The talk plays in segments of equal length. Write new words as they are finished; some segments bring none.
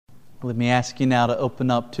Let me ask you now to open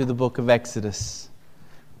up to the book of Exodus.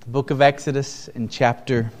 The book of Exodus in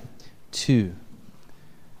chapter 2.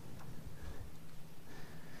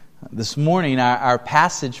 This morning, our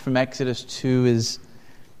passage from Exodus 2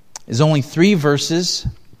 is only 3 verses.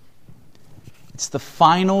 It's the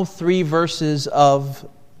final 3 verses of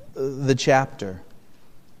the chapter.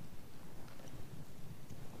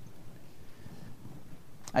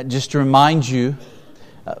 Just to remind you,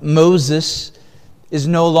 Moses is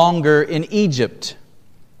no longer in Egypt.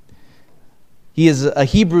 He is a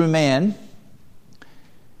Hebrew man,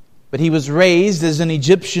 but he was raised as an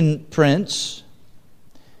Egyptian prince.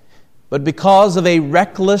 But because of a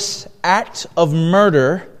reckless act of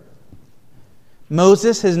murder,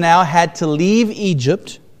 Moses has now had to leave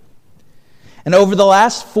Egypt. And over the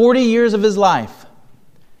last 40 years of his life,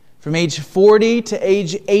 from age 40 to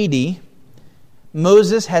age 80,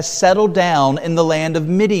 Moses has settled down in the land of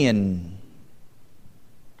Midian.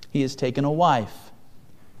 He has taken a wife,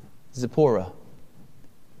 Zipporah.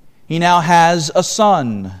 He now has a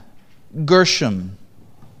son, Gershom.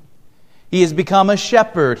 He has become a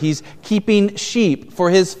shepherd. He's keeping sheep for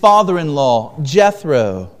his father-in-law,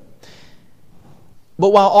 Jethro. But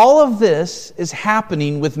while all of this is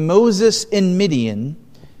happening with Moses in Midian,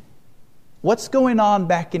 what's going on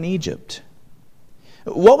back in Egypt?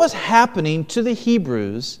 What was happening to the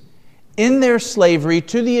Hebrews in their slavery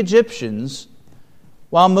to the Egyptians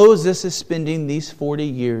while Moses is spending these 40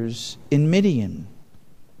 years in Midian?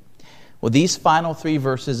 Well, these final 3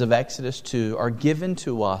 verses of Exodus 2 are given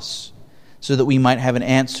to us so that we might have an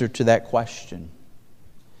answer to that question.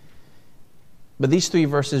 But these 3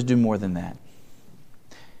 verses do more than that.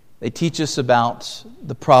 They teach us about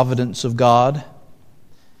the providence of God.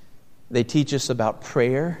 They teach us about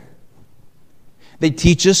prayer. They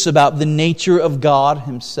teach us about the nature of God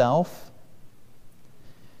Himself.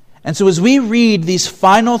 And so as we read these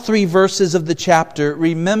final 3 verses of the chapter,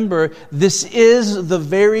 remember, this is the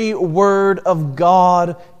very Word of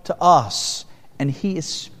God to us. And He is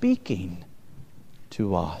speaking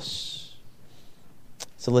to us.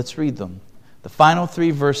 So let's read them. The final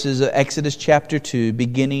 3 verses of Exodus chapter 2,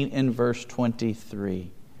 beginning in verse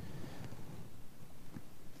 23.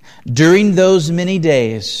 During those many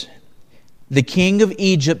days, the king of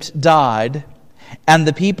Egypt died, and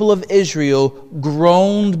the people of Israel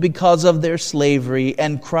groaned because of their slavery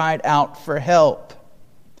and cried out for help.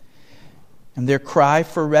 And their cry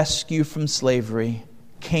for rescue from slavery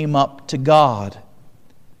came up to God.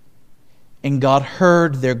 And God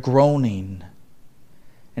heard their groaning.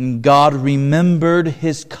 And God remembered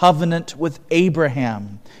His covenant with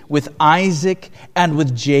Abraham, with Isaac, and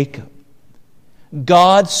with Jacob.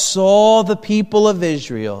 God saw the people of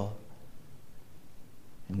Israel,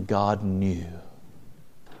 and God knew.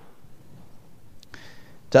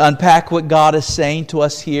 To unpack what God is saying to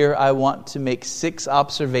us here, I want to make 6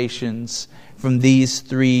 observations from these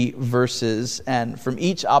 3 verses. And from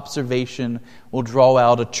each observation, we'll draw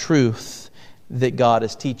out a truth that God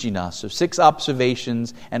is teaching us. So 6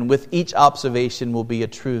 observations, and with each observation will be a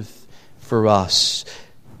truth for us.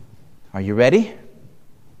 Are you ready?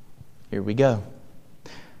 Here we go.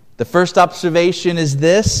 The first observation is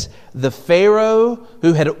this: the Pharaoh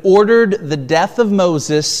who had ordered the death of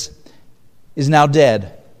Moses is now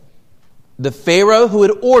dead. The Pharaoh who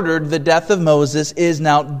had ordered the death of Moses is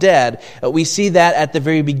now dead. We see that at the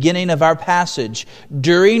very beginning of our passage.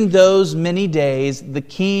 During those many days, the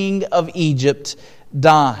king of Egypt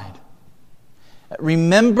died.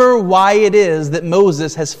 Remember why it is that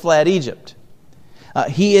Moses has fled Egypt.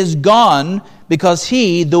 He is gone because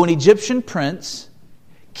he, though an Egyptian prince,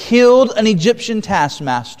 killed an Egyptian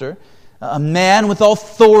taskmaster, a man with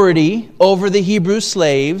authority over the Hebrew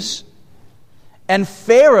slaves. And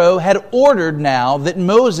Pharaoh had ordered now that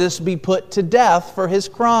Moses be put to death for his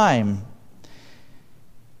crime.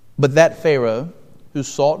 But that Pharaoh who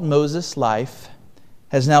sought Moses' life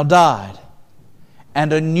has now died.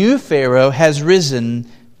 And a new Pharaoh has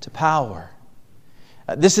risen to power.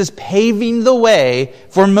 This is paving the way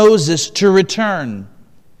for Moses to return.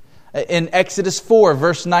 In Exodus 4,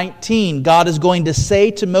 verse 19, God is going to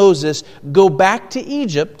say to Moses, "Go back to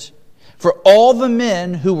Egypt, for all the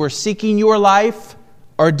men who were seeking your life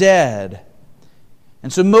are dead."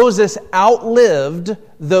 And so Moses outlived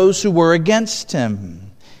those who were against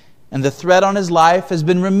him. And the threat on his life has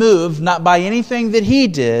been removed, not by anything that he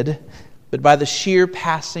did, but by the sheer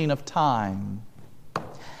passing of time.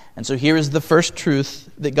 And so here is the first truth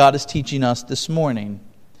that God is teaching us this morning.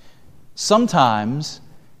 Sometimes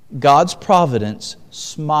God's providence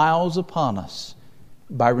smiles upon us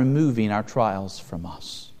by removing our trials from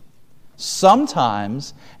us.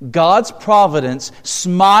 Sometimes God's providence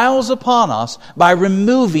smiles upon us by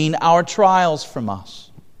removing our trials from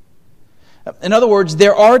us. In other words,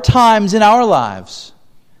 there are times in our lives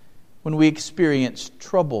when we experience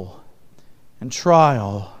trouble and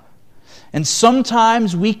trial. And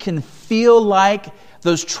sometimes we can feel like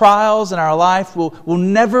those trials in our life will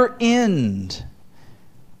never end.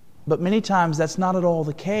 But many times that's not at all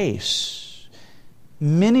the case.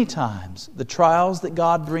 Many times the trials that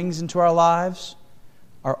God brings into our lives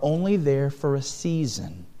are only there for a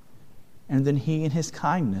season. And then He, in His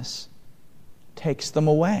kindness, takes them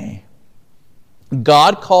away.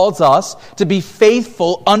 God calls us to be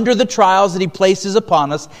faithful under the trials that He places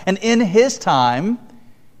upon us. And in His time,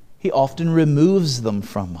 He often removes them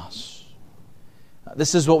from us.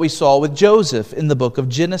 This is what we saw with Joseph in the book of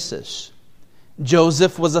Genesis.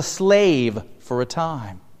 Joseph was a slave for a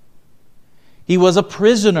time. He was a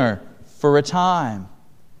prisoner for a time.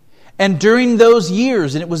 And during those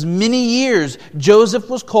years, and it was many years, Joseph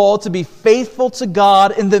was called to be faithful to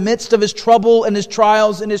God in the midst of his trouble and his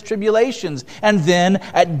trials and his tribulations. And then,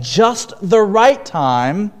 at just the right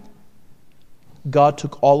time, God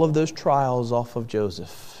took all of those trials off of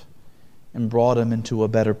Joseph and brought him into a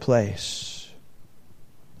better place.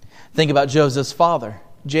 Think about Joseph's father,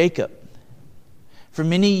 Jacob. For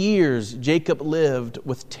many years, Jacob lived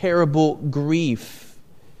with terrible grief.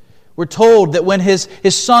 We're told that when his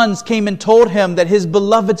sons came and told him that his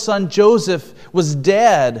beloved son Joseph was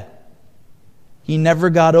dead, he never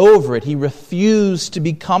got over it. He refused to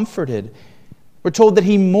be comforted. We're told that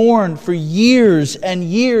he mourned for years and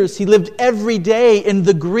years. He lived every day in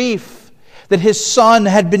the grief that his son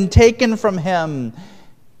had been taken from him.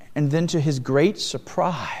 And then to his great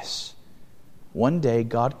surprise, one day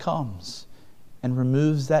God comes and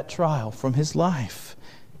removes that trial from his life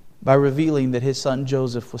by revealing that his son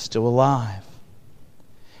Joseph was still alive.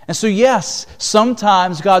 And so yes,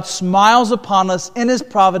 sometimes God smiles upon us in His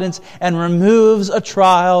providence and removes a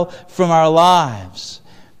trial from our lives.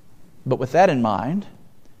 But with that in mind,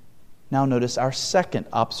 now notice our second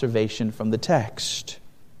observation from the text.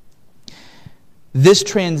 This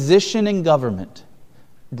transition in government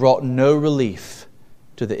brought no relief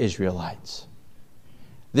to the Israelites.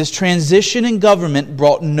 This transition in government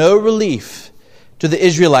brought no relief to the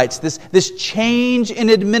Israelites. This change in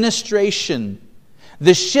administration,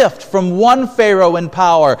 the shift from one Pharaoh in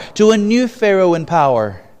power to a new Pharaoh in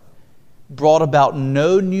power, brought about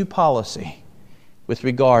no new policy with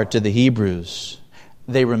regard to the Hebrews.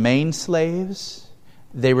 They remained slaves.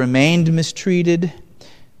 They remained mistreated.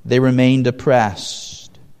 They remained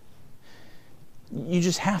oppressed. You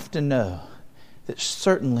just have to know that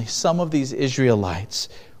certainly some of these Israelites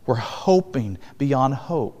were hoping beyond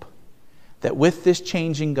hope that with this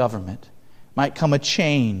changing government might come a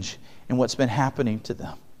change in what's been happening to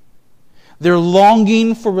them. They're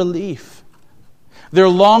longing for relief. They're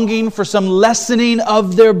longing for some lessening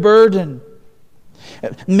of their burden.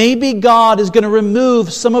 Maybe God is going to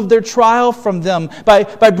remove some of their trial from them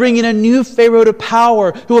by bringing a new Pharaoh to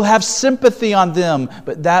power who will have sympathy on them.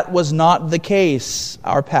 But that was not the case.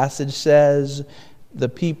 Our passage says, the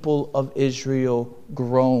people of Israel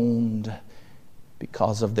groaned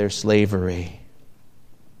because of their slavery.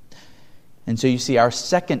 And so you see, our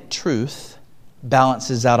second truth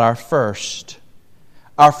balances out our first.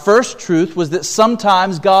 Our first truth was that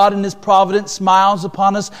sometimes God in His providence smiles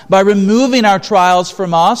upon us by removing our trials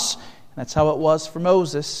from us. That's how it was for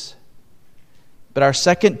Moses. But our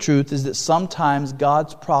second truth is that sometimes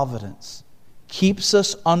God's providence keeps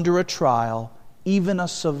us under a trial, even a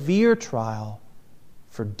severe trial,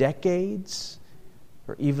 for decades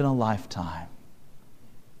or even a lifetime.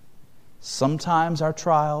 Sometimes our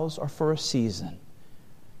trials are for a season,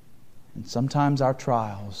 and sometimes our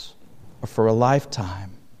trials are for a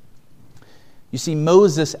lifetime. You see,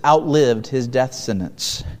 Moses outlived his death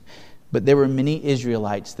sentence, but there were many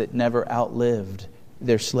Israelites that never outlived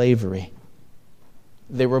their slavery.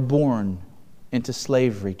 They were born into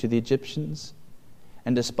slavery to the Egyptians,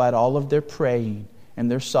 and despite all of their praying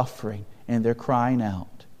and their suffering and their crying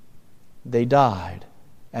out, they died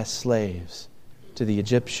as slaves to the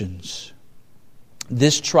Egyptians.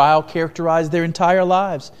 This trial characterized their entire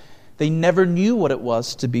lives. They never knew what it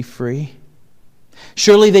was to be free.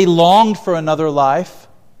 Surely they longed for another life.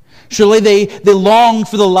 Surely they longed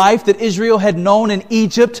for the life that Israel had known in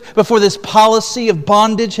Egypt before this policy of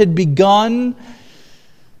bondage had begun.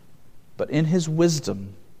 But in His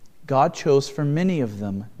wisdom, God chose for many of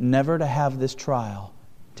them never to have this trial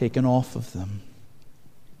taken off of them.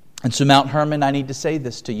 And so, Mount Hermon, I need to say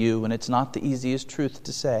this to you, and it's not the easiest truth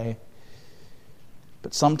to say.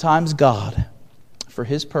 But sometimes God, for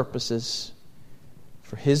His purposes,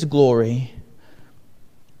 for His glory,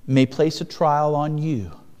 may place a trial on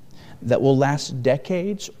you that will last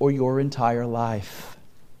decades or your entire life.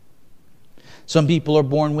 Some people are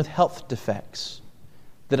born with health defects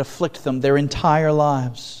that afflict them their entire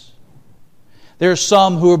lives. There are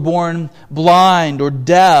some who are born blind or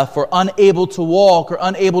deaf or unable to walk or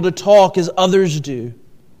unable to talk as others do.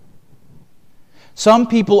 Some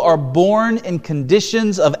people are born in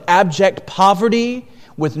conditions of abject poverty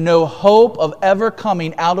with no hope of ever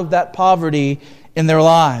coming out of that poverty in their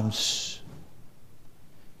lives.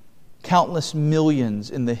 Countless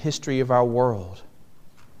millions in the history of our world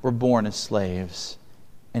were born as slaves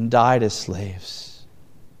and died as slaves.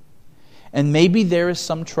 And maybe there is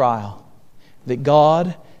some trial that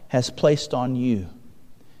God has placed on you,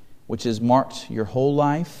 which has marked your whole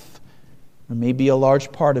life, or maybe a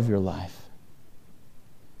large part of your life.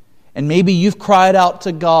 And maybe you've cried out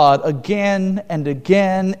to God again and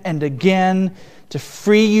again and again to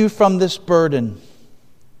free you from this burden.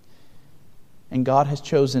 And God has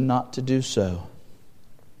chosen not to do so.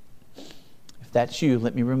 If that's you,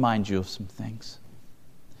 let me remind you of some things.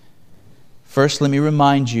 First, let me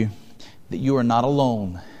remind you that you are not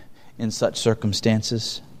alone in such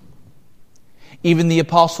circumstances. Even the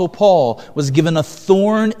Apostle Paul was given a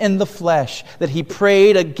thorn in the flesh that he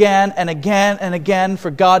prayed again and again and again for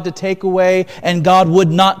God to take away, and God would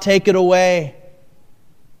not take it away.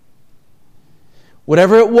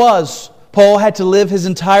 Whatever it was, Paul had to live his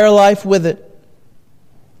entire life with it.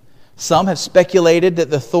 Some have speculated that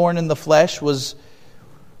the thorn in the flesh was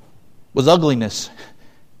ugliness,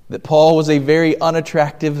 that Paul was a very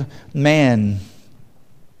unattractive man.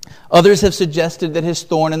 Others have suggested that his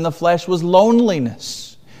thorn in the flesh was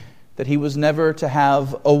loneliness, that he was never to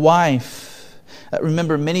have a wife.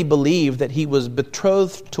 Remember, many believe that he was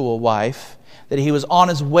betrothed to a wife, that he was on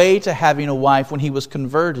his way to having a wife when he was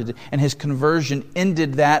converted, and his conversion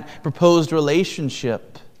ended that proposed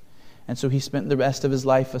relationship. And so he spent the rest of his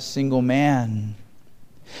life a single man.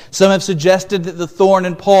 Some have suggested that the thorn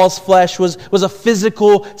in Paul's flesh was a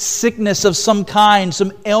physical sickness of some kind,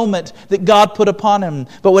 some ailment that God put upon him.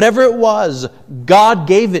 But whatever it was, God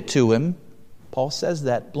gave it to him. Paul says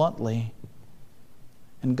that bluntly.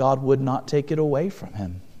 And God would not take it away from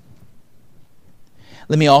him.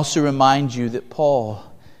 Let me also remind you that Paul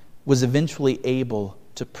was eventually able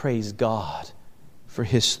to praise God for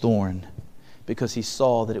his thorn, because he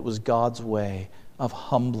saw that it was God's way of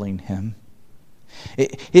humbling him.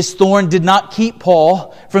 His thorn did not keep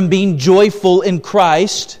Paul from being joyful in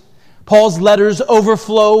Christ. Paul's letters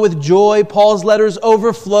overflow with joy. Paul's letters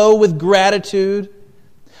overflow with gratitude.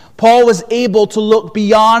 Paul was able to look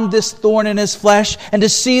beyond this thorn in his flesh and to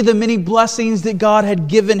see the many blessings that God had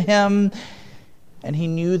given him. And he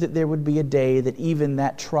knew that there would be a day that even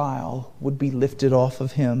that trial would be lifted off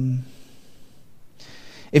of him.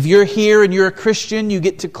 If you're here and you're a Christian, you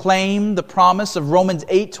get to claim the promise of Romans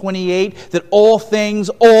 8:28 that all things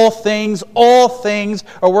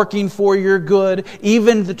are working for your good,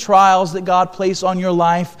 even the trials that God placed on your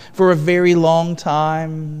life for a very long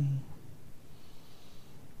time.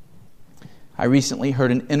 I recently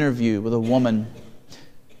heard an interview with a woman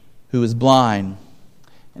who is blind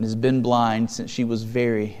and has been blind since she was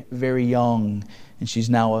very, very young, and she's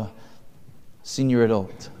now a senior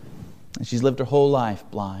adult. And she's lived her whole life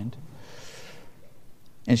blind.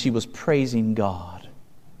 And she was praising God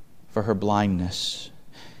for her blindness.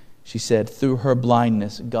 She said through her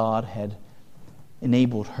blindness, God had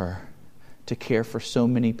enabled her to care for so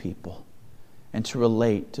many people and to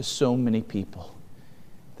relate to so many people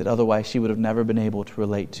that otherwise she would have never been able to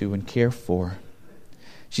relate to and care for.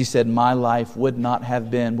 She said, my life would not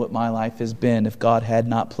have been what my life has been if God had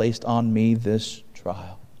not placed on me this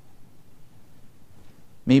trial.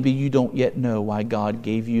 Maybe you don't yet know why God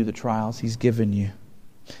gave you the trials He's given you.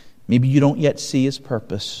 Maybe you don't yet see His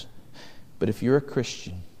purpose. But if you're a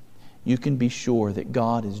Christian, you can be sure that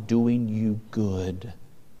God is doing you good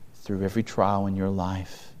through every trial in your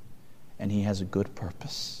life. And He has a good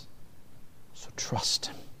purpose. So trust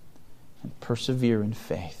Him and persevere in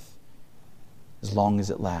faith as long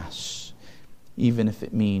as it lasts. Even if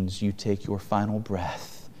it means you take your final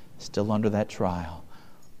breath still under that trial,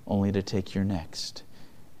 only to take your next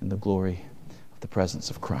in the glory of the presence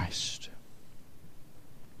of Christ.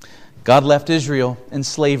 God left Israel in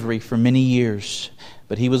slavery for many years,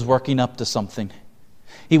 but He was working up to something.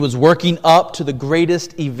 He was working up to the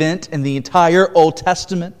greatest event in the entire Old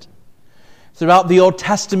Testament. Throughout the Old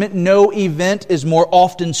Testament, no event is more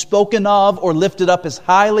often spoken of or lifted up as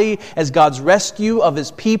highly as God's rescue of His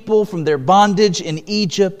people from their bondage in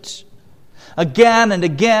Egypt. Again and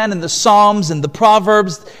again in the Psalms and the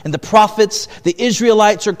Proverbs and the prophets, the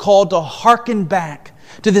Israelites are called to hearken back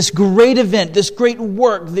to this great event, this great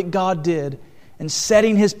work that God did in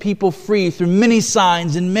setting His people free through many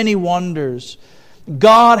signs and many wonders.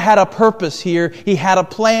 God had a purpose here. He had a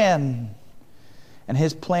plan. And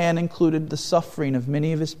His plan included the suffering of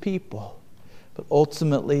many of His people. But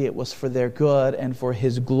ultimately it was for their good and for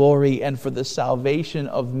His glory and for the salvation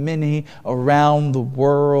of many around the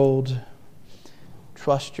world.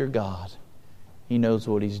 Trust your God. He knows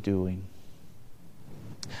what He's doing.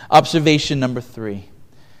 Observation number 3.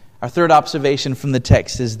 Our third observation from the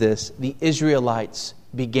text is this: the Israelites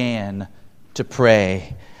began to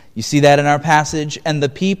pray. You see that in our passage? And the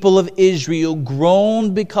people of Israel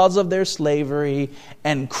groaned because of their slavery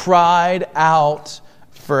and cried out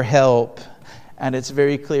for help. And it's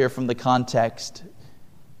very clear from the context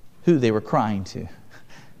who they were crying to.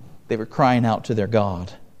 They were crying out to their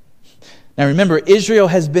God. Now remember, Israel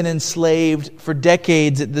has been enslaved for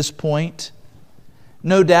decades at this point.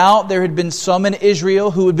 No doubt there had been some in Israel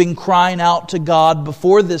who had been crying out to God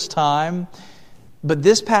before this time. But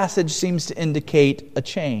this passage seems to indicate a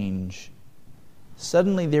change.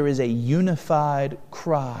 Suddenly there is a unified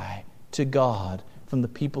cry to God from the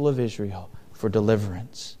people of Israel for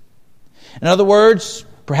deliverance. In other words,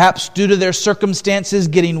 perhaps due to their circumstances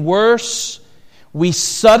getting worse, we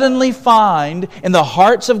suddenly find in the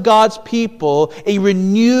hearts of God's people a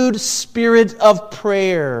renewed spirit of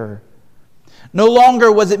prayer. No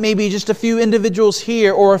longer was it maybe just a few individuals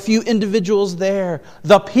here or a few individuals there.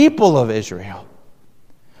 The people of Israel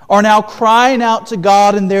are now crying out to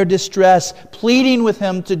God in their distress, pleading with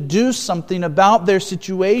Him to do something about their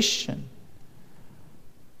situation.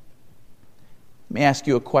 Let me ask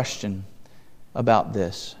you a question about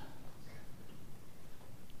this.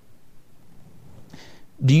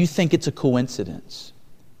 Do you think it's a coincidence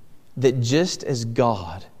that just as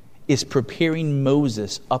God is preparing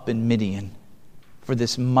Moses up in Midian for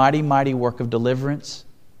this mighty, mighty work of deliverance,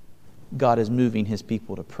 God is moving His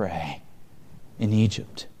people to pray in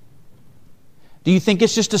Egypt? Do you think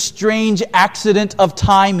it's just a strange accident of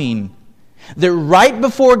timing that right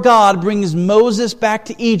before God brings Moses back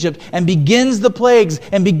to Egypt and begins the plagues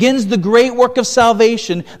and begins the great work of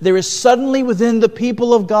salvation, there is suddenly within the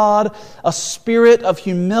people of God a spirit of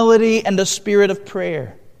humility and a spirit of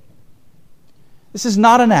prayer? This is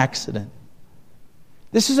not an accident.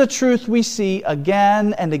 This is a truth we see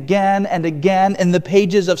again and again and again in the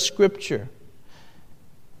pages of Scripture.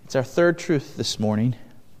 It's our third truth this morning.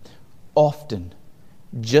 Often,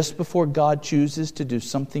 just before God chooses to do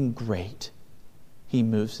something great, He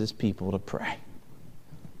moves His people to pray.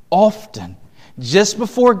 Often, just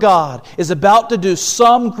before God is about to do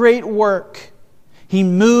some great work, He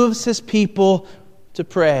moves His people to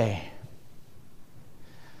pray.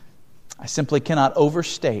 I simply cannot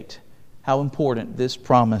overstate how important this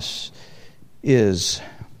promise is.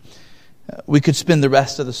 We could spend the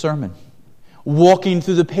rest of the sermon walking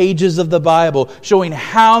through the pages of the Bible, showing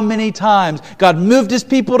how many times God moved His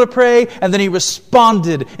people to pray and then He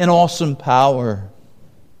responded in awesome power.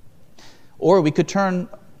 Or we could turn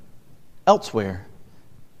elsewhere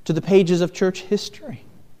to the pages of church history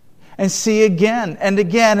and see again and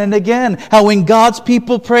again and again how when God's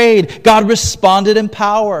people prayed, God responded in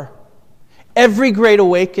power. Every great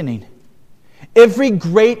awakening, every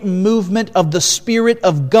great movement of the Spirit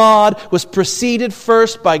of God was preceded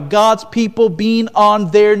first by God's people being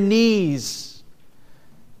on their knees,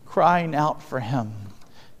 crying out for Him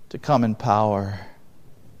to come in power.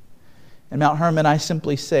 In Mount Hermon, I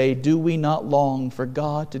simply say, do we not long for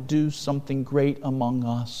God to do something great among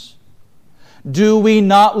us? Do we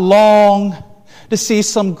not long to see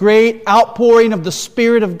some great outpouring of the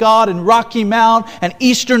Spirit of God in Rocky Mount and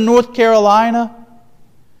eastern North Carolina?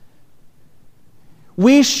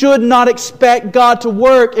 We should not expect God to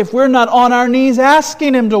work if we're not on our knees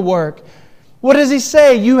asking Him to work. What does He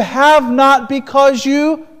say? You have not because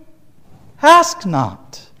you ask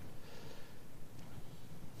not.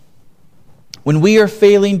 When we are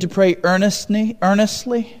failing to pray earnestly,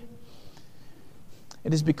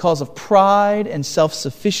 it is because of pride and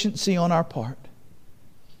self-sufficiency on our part.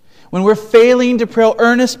 When we're failing to pray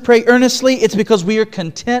earnestly, it's because we are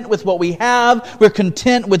content with what we have. We're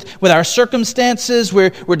content with our circumstances.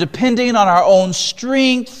 We're depending on our own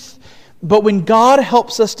strength. But when God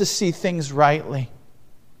helps us to see things rightly,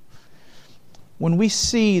 when we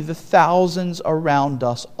see the thousands around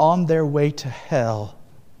us on their way to hell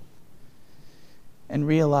and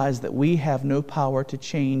realize that we have no power to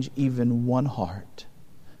change even one heart,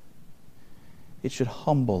 it should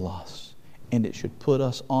humble us. And it should put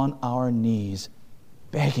us on our knees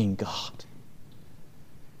begging God,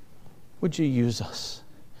 would you use us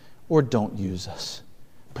or don't use us,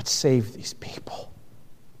 but save these people.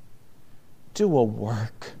 do a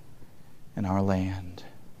work in our land.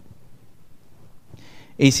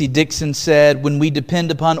 A.C. Dixon said, when we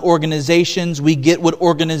depend upon organizations, we get what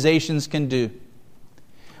organizations can do.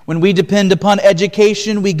 When we depend upon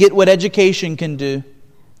education, we get what education can do.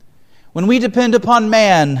 When we depend upon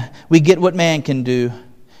man, we get what man can do.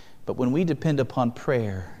 But when we depend upon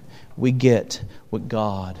prayer, we get what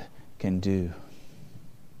God can do.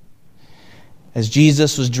 As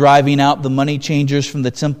Jesus was driving out the money changers from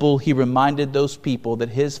the temple, He reminded those people that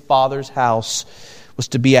His Father's house was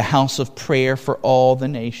to be a house of prayer for all the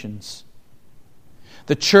nations.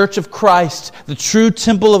 The church of Christ, the true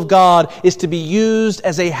temple of God, is to be used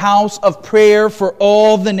as a house of prayer for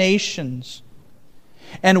all the nations.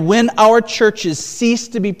 And when our churches cease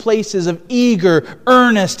to be places of eager,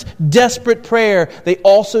 earnest, desperate prayer, they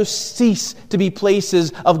also cease to be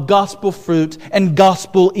places of gospel fruit and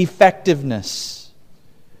gospel effectiveness.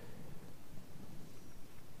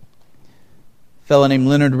 A fellow named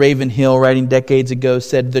Leonard Ravenhill, writing decades ago,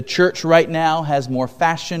 said, "The church right now has more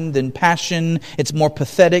fashion than passion. It's more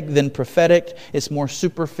pathetic than prophetic. It's more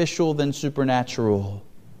superficial than supernatural."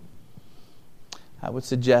 I would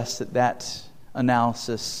suggest that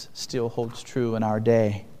analysis still holds true in our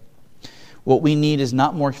day. What we need is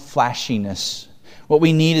not more flashiness. What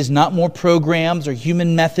we need is not more programs or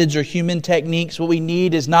human methods or human techniques. What we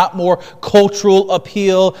need is not more cultural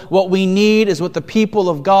appeal. What we need is what the people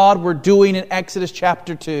of God were doing in Exodus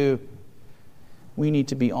chapter 2. We need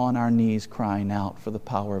to be on our knees crying out for the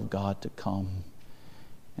power of God to come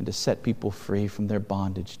and to set people free from their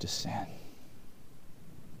bondage to sin.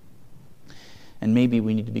 And maybe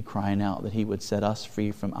we need to be crying out that He would set us free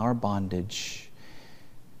from our bondage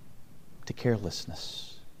to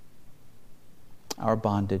carelessness, our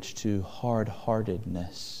bondage to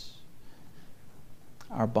hard-heartedness,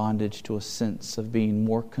 our bondage to a sense of being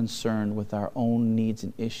more concerned with our own needs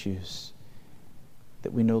and issues,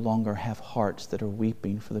 that we no longer have hearts that are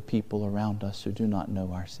weeping for the people around us who do not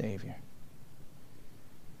know our Savior.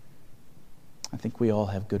 I think we all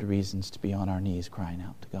have good reasons to be on our knees crying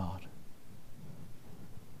out to God.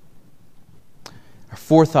 Our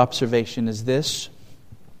fourth observation is this: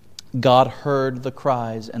 God heard the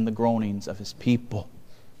cries and the groanings of His people.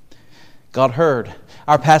 God heard.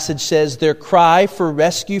 Our passage says their cry for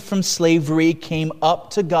rescue from slavery came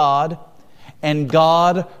up to God, and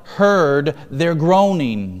God heard their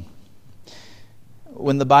groaning.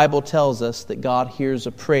 When the Bible tells us that God hears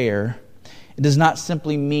a prayer, it does not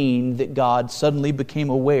simply mean that God suddenly became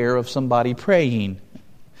aware of somebody praying.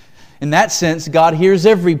 In that sense, God hears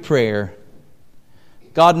every prayer.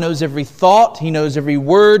 God knows every thought. He knows every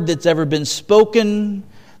word that's ever been spoken.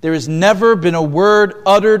 There has never been a word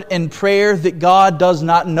uttered in prayer that God does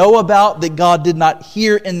not know about, that God did not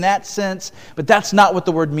hear in that sense. But that's not what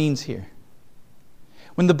the word means here.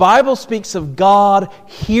 When the Bible speaks of God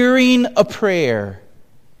hearing a prayer,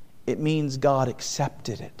 it means God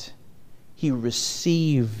accepted it. He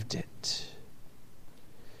received it.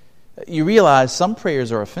 You realize some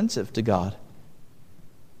prayers are offensive to God.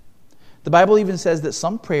 The Bible even says that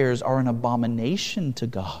some prayers are an abomination to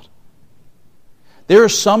God. There are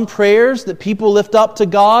some prayers that people lift up to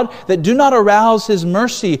God that do not arouse His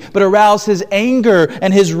mercy, but arouse His anger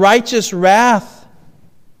and His righteous wrath.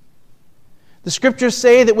 The Scriptures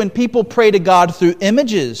say that when people pray to God through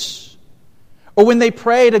images, or when they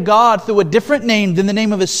pray to God through a different name than the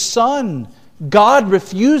name of His Son, God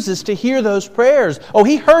refuses to hear those prayers. Oh,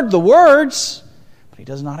 He heard the words, but He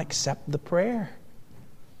does not accept the prayer.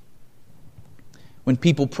 When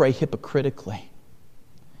people pray hypocritically,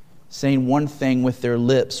 saying one thing with their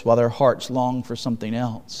lips while their hearts long for something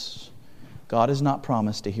else, God has not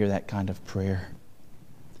promised to hear that kind of prayer.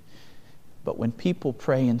 But when people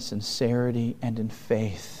pray in sincerity and in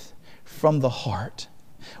faith from the heart,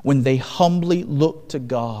 when they humbly look to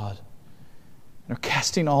God and are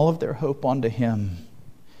casting all of their hope onto Him,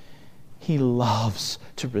 He loves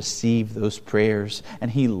to receive those prayers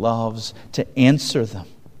and He loves to answer them.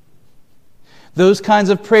 Those kinds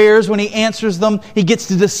of prayers, when He answers them, He gets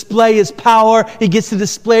to display His power. He gets to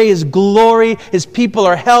display His glory. His people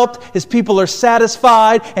are helped. His people are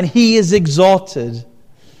satisfied. And He is exalted.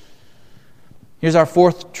 Here's our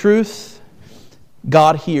fourth truth.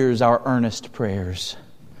 God hears our earnest prayers.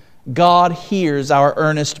 God hears our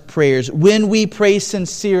earnest prayers. When we pray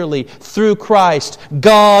sincerely through Christ,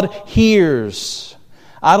 God hears.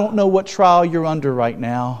 I don't know what trial you're under right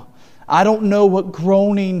now. I don't know what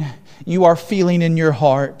groaning you are feeling in your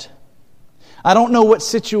heart. I don't know what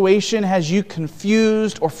situation has you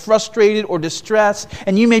confused or frustrated or distressed,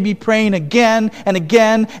 and you may be praying again and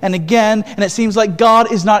again and again, and it seems like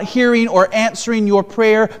God is not hearing or answering your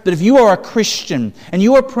prayer. But if you are a Christian and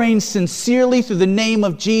you are praying sincerely through the name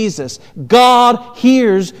of Jesus, God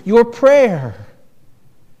hears your prayer.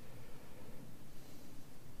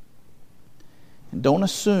 And don't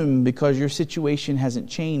assume because your situation hasn't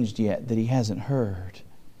changed yet that He hasn't heard.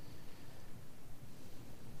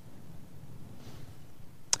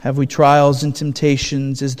 Have we trials and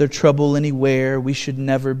temptations? Is there trouble anywhere? We should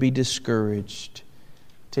never be discouraged.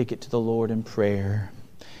 Take it to the Lord in prayer.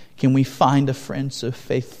 Can we find a friend so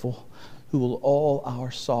faithful who will all our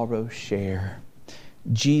sorrow share?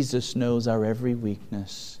 Jesus knows our every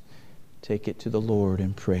weakness. Take it to the Lord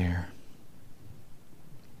in prayer.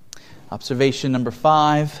 Observation number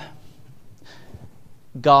 5.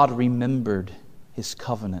 God remembered His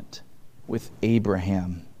covenant with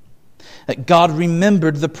Abraham. That God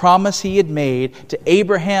remembered the promise He had made to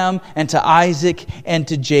Abraham and to Isaac and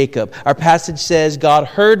to Jacob. Our passage says God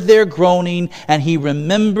heard their groaning and He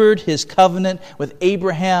remembered His covenant with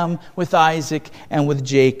Abraham, with Isaac, and with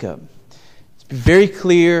Jacob. Let's be very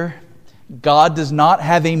clear. God does not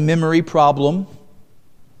have a memory problem.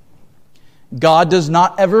 God does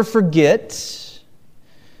not ever forget.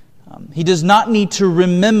 He does not need to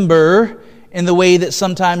remember in the way that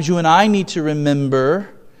sometimes you and I need to remember.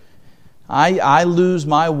 I lose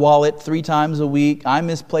my wallet 3 times a week. I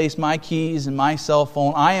misplace my keys and my cell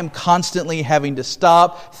phone. I am constantly having to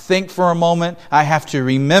stop, think for a moment. I have to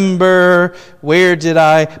remember, where did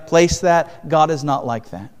I place that? God is not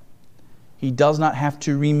like that. He does not have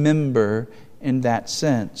to remember in that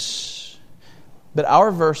sense. But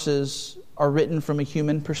our verses are written from a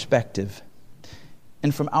human perspective.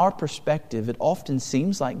 And from our perspective, it often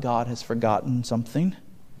seems like God has forgotten something.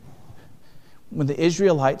 When the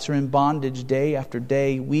Israelites are in bondage day after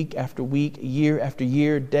day, week after week, year after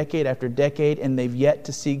year, decade after decade, and they've yet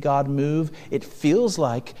to see God move, it feels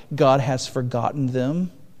like God has forgotten them.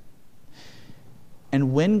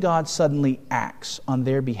 And when God suddenly acts on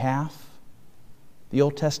their behalf, the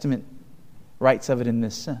Old Testament writes of it in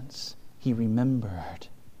this sense. He remembered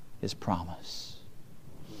His promise.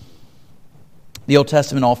 The Old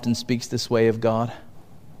Testament often speaks this way of God.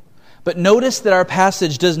 But notice that our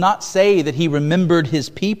passage does not say that He remembered His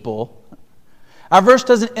people. Our verse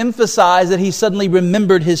doesn't emphasize that He suddenly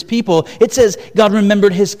remembered His people. It says God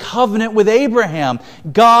remembered His covenant with Abraham.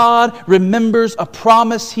 God remembers a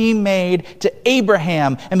promise He made to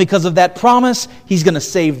Abraham. And because of that promise, He's going to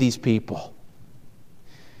save these people.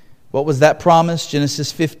 What was that promise?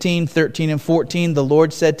 Genesis 15, 13, and 14. The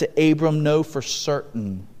Lord said to Abram, "Know for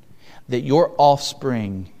certain that your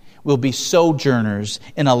offspring will be sojourners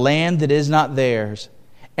in a land that is not theirs,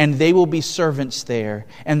 and they will be servants there,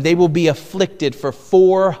 and they will be afflicted for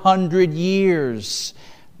 400 years.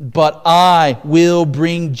 But I will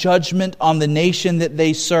bring judgment on the nation that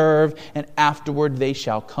they serve, and afterward they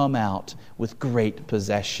shall come out with great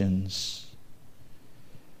possessions."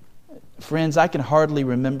 Friends, I can hardly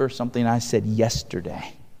remember something I said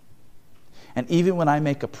yesterday. And even when I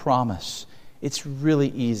make a promise, it's really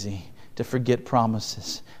easy to forget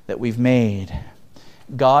promises that we've made.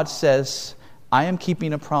 God says, I am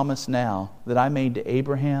keeping a promise now that I made to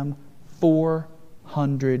Abraham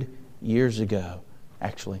 400 years ago.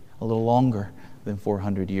 Actually, a little longer than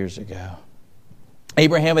 400 years ago.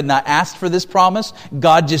 Abraham had not asked for this promise.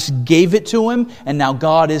 God just gave it to him, and now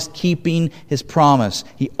God is keeping His promise.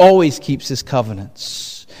 He always keeps His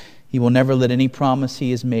covenants. He will never let any promise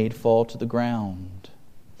He has made fall to the ground.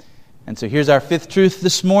 And so here's our 5th truth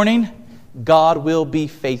this morning. God will be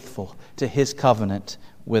faithful to His covenant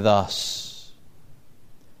with us.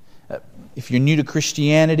 If you're new to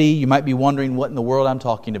Christianity, you might be wondering what in the world I'm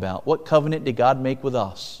talking about. What covenant did God make with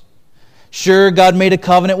us? Sure, God made a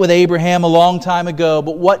covenant with Abraham a long time ago,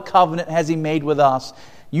 but what covenant has He made with us?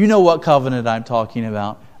 You know what covenant I'm talking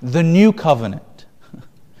about. The new covenant.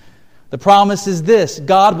 The promise is this: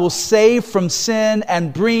 God will save from sin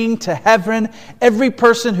and bring to heaven every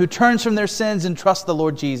person who turns from their sins and trusts the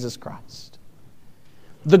Lord Jesus Christ.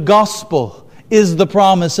 The gospel is the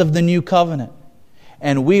promise of the new covenant.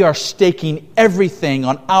 And we are staking everything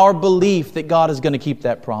on our belief that God is going to keep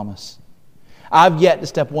that promise. I've yet to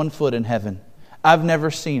step one foot in heaven. I've never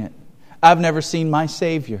seen it. I've never seen my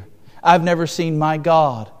Savior. I've never seen my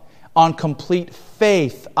God. On complete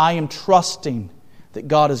faith, I am trusting that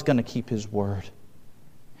God is going to keep His word.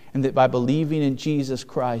 And that by believing in Jesus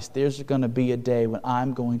Christ, there's going to be a day when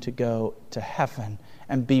I'm going to go to heaven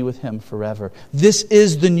and be with Him forever. This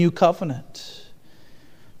is the new covenant.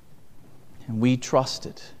 And we trust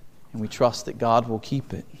it. And we trust that God will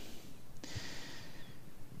keep it.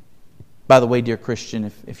 By the way, dear Christian,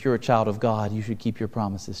 if you're a child of God, you should keep your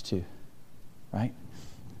promises too. Right?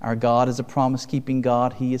 Our God is a promise-keeping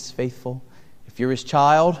God. He is faithful. If you're His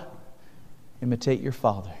child, imitate your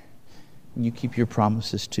Father. And you keep your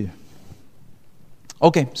promises too.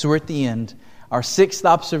 Okay, so we're at the end. Our sixth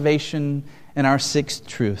observation and our sixth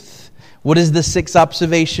truth. What is the sixth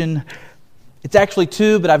observation? It's actually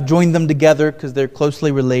two, but I've joined them together because they're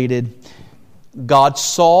closely related. God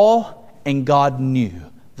saw and God knew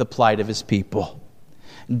the plight of His people.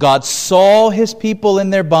 God saw His people in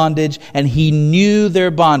their bondage, and He knew their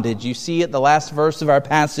bondage. You see it, the last verse of our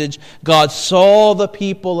passage. God saw the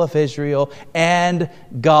people of Israel, and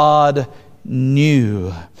God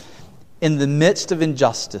knew. In the midst of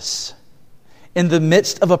injustice, in the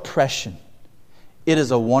midst of oppression, it is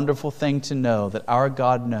a wonderful thing to know that our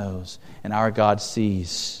God knows and our God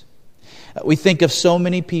sees. We think of so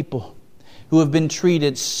many people who have been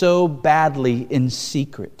treated so badly in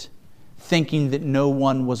secret, thinking that no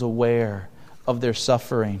one was aware of their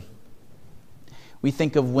suffering. We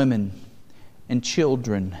think of women and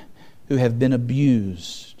children who have been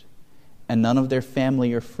abused, and none of their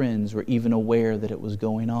family or friends were even aware that it was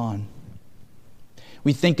going on.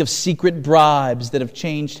 We think of secret bribes that have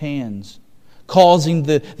changed hands, causing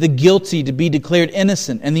the guilty to be declared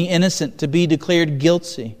innocent and the innocent to be declared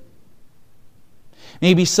guilty.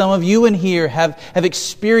 Maybe some of you in here have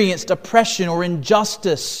experienced oppression or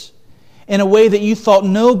injustice in a way that you thought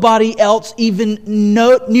nobody else even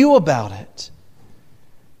knew about it.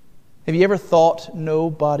 Have you ever thought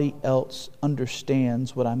nobody else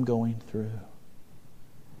understands what I'm going through?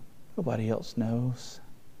 Nobody else knows.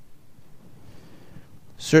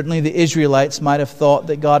 Certainly the Israelites might have thought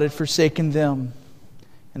that God had forsaken them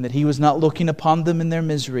and that He was not looking upon them in their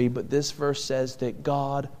misery, but this verse says that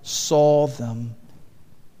God saw them.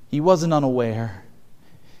 He wasn't unaware.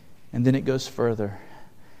 And then it goes further,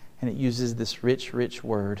 and it uses this rich, rich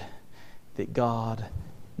word that God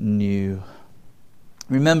knew.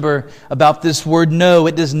 Remember about this word know,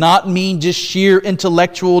 it does not mean just sheer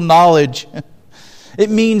intellectual knowledge. It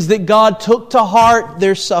means that God took to heart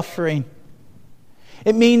their suffering.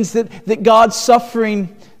 It means that God's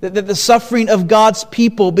suffering, that the suffering of God's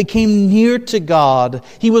people became near to God.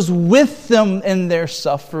 He was with them in their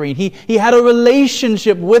suffering. He had a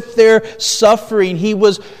relationship with their suffering. He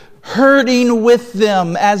was hurting with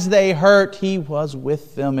them as they hurt. He was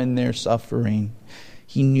with them in their suffering.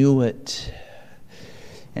 He knew it.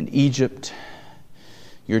 And Egypt,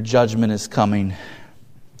 your judgment is coming.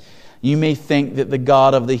 You may think that the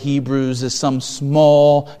God of the Hebrews is some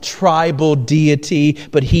small tribal deity,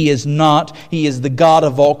 but He is not. He is the God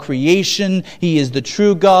of all creation. He is the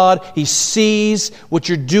true God. He sees what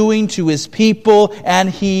you're doing to His people, and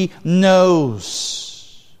He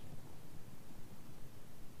knows.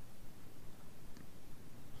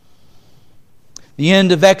 The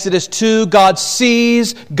end of Exodus 2, God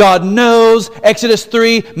sees, God knows. Exodus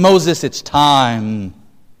 3, Moses, it's time.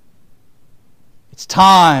 It's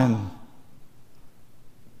time.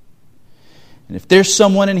 And if there's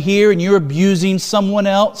someone in here and you're abusing someone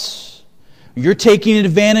else, or you're taking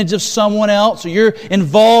advantage of someone else, or you're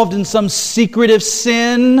involved in some secretive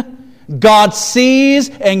sin, God sees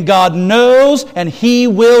and God knows and He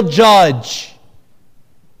will judge.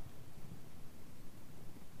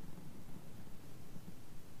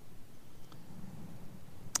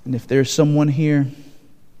 And if there's someone here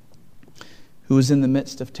who is in the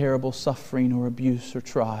midst of terrible suffering or abuse or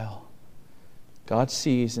trial, God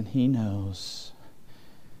sees and He knows,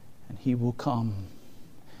 and He will come,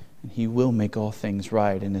 and He will make all things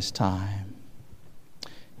right in His time.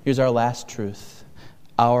 Here's our last truth.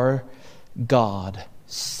 Our God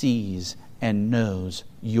sees and knows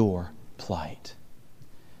your plight.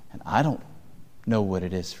 And I don't know what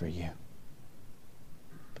it is for you,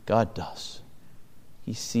 but God does.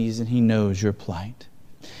 He sees and He knows your plight.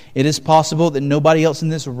 It is possible that nobody else in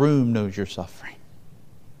this room knows your suffering.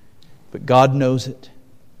 But God knows it.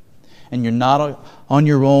 And you're not on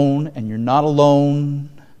your own, and you're not alone.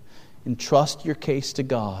 Entrust your case to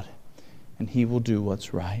God, and He will do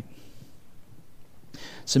what's right.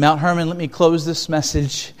 So Mount Hermon, let me close this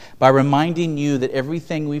message by reminding you that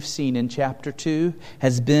everything we've seen in chapter 2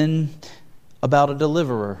 has been about a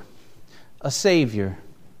deliverer, a Savior.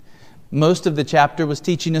 Most of the chapter was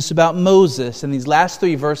teaching us about Moses, and these last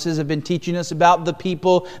 3 verses have been teaching us about the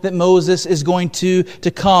people that Moses is going to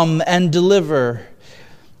come and deliver.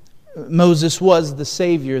 Moses was the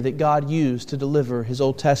Savior that God used to deliver His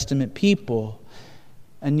Old Testament people.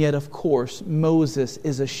 And yet, of course, Moses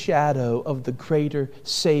is a shadow of the greater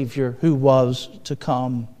Savior who was to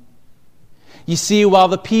come. You see, while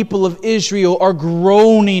the people of Israel are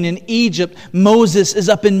groaning in Egypt, Moses is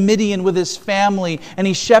up in Midian with his family, and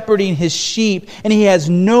he's shepherding his sheep, and he has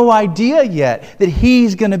no idea yet that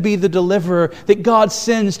he's going to be the deliverer that God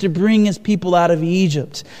sends to bring his people out of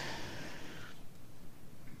Egypt.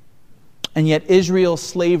 And yet Israel's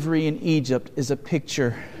slavery in Egypt is a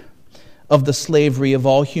picture of the slavery of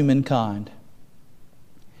all humankind.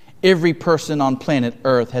 Every person on planet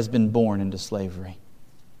Earth has been born into slavery.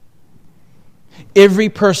 Every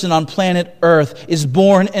person on planet Earth is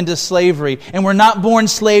born into slavery. And we're not born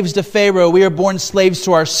slaves to Pharaoh. We are born slaves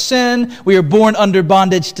to our sin. We are born under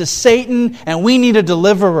bondage to Satan. And we need a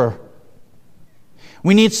deliverer.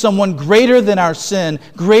 We need someone greater than our sin,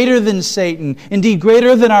 greater than Satan, indeed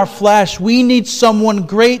greater than our flesh. We need someone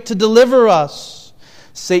great to deliver us.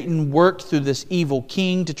 Satan worked through this evil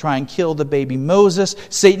king to try and kill the baby Moses.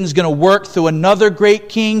 Satan's going to work through another great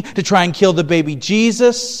king to try and kill the baby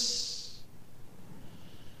Jesus.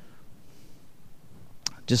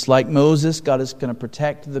 Just like Moses, God is going to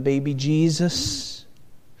protect the baby Jesus.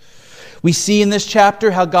 We see in this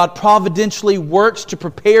chapter how God providentially works to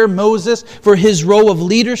prepare Moses for his role of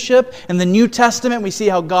leadership. In the New Testament, we see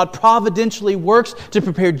how God providentially works to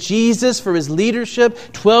prepare Jesus for his leadership.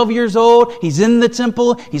 12 years old, he's in the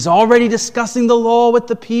temple, he's already discussing the law with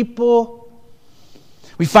the people.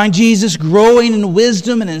 We find Jesus growing in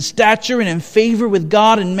wisdom and in stature and in favor with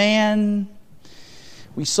God and man.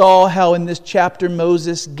 We saw how in this chapter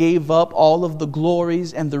Moses gave up all of the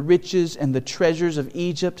glories and the riches and the treasures of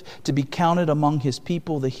Egypt to be counted among his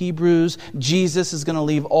people, the Hebrews. Jesus is going to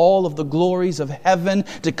leave all of the glories of heaven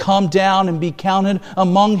to come down and be counted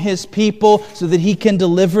among his people so that he can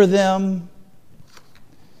deliver them.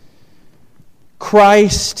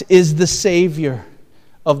 Christ is the Savior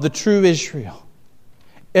of the true Israel.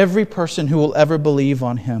 Every person who will ever believe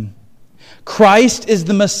on him. Christ is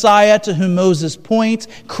the Messiah to whom Moses points.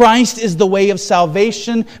 Christ is the way of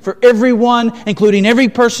salvation for everyone, including every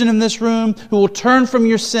person in this room who will turn from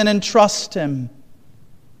your sin and trust him.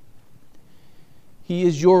 He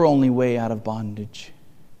is your only way out of bondage.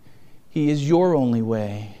 He is your only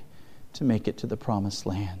way to make it to the promised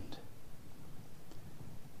land.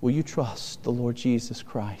 Will you trust the Lord Jesus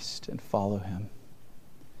Christ and follow him?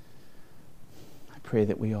 I pray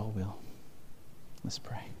that we all will. Let's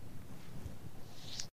pray.